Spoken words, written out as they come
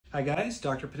Hi guys,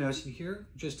 Dr. Panossian here.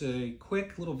 Just a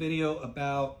quick little video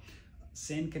about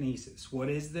synkinesis. What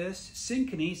is this?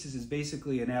 Synkinesis is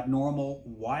basically an abnormal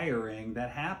wiring that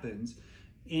happens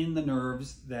in the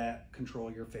nerves that control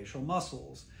your facial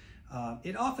muscles.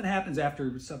 It often happens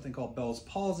after something called Bell's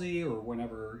palsy or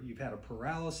whenever you've had a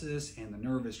paralysis and the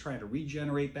nerve is trying to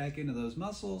regenerate back into those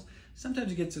muscles. Sometimes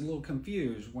it gets a little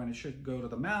confused. When it should go to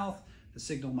the mouth, the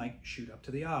signal might shoot up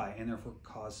to the eye and therefore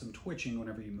cause some twitching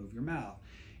whenever you move your mouth.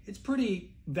 It's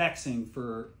pretty vexing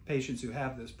for patients who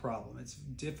have this problem. It's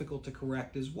difficult to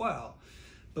correct as well,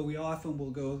 but we often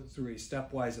will go through a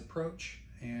stepwise approach,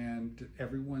 and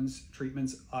everyone's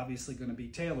treatment's obviously going to be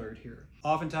tailored here.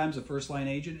 Oftentimes the first line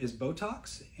agent is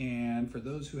Botox, and for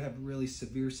those who have really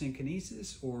severe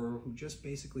synkinesis or who just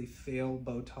basically fail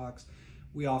Botox,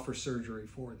 we offer surgery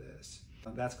for this.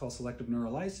 That's called selective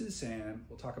neurolysis, and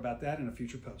we'll talk about that in a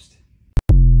future post.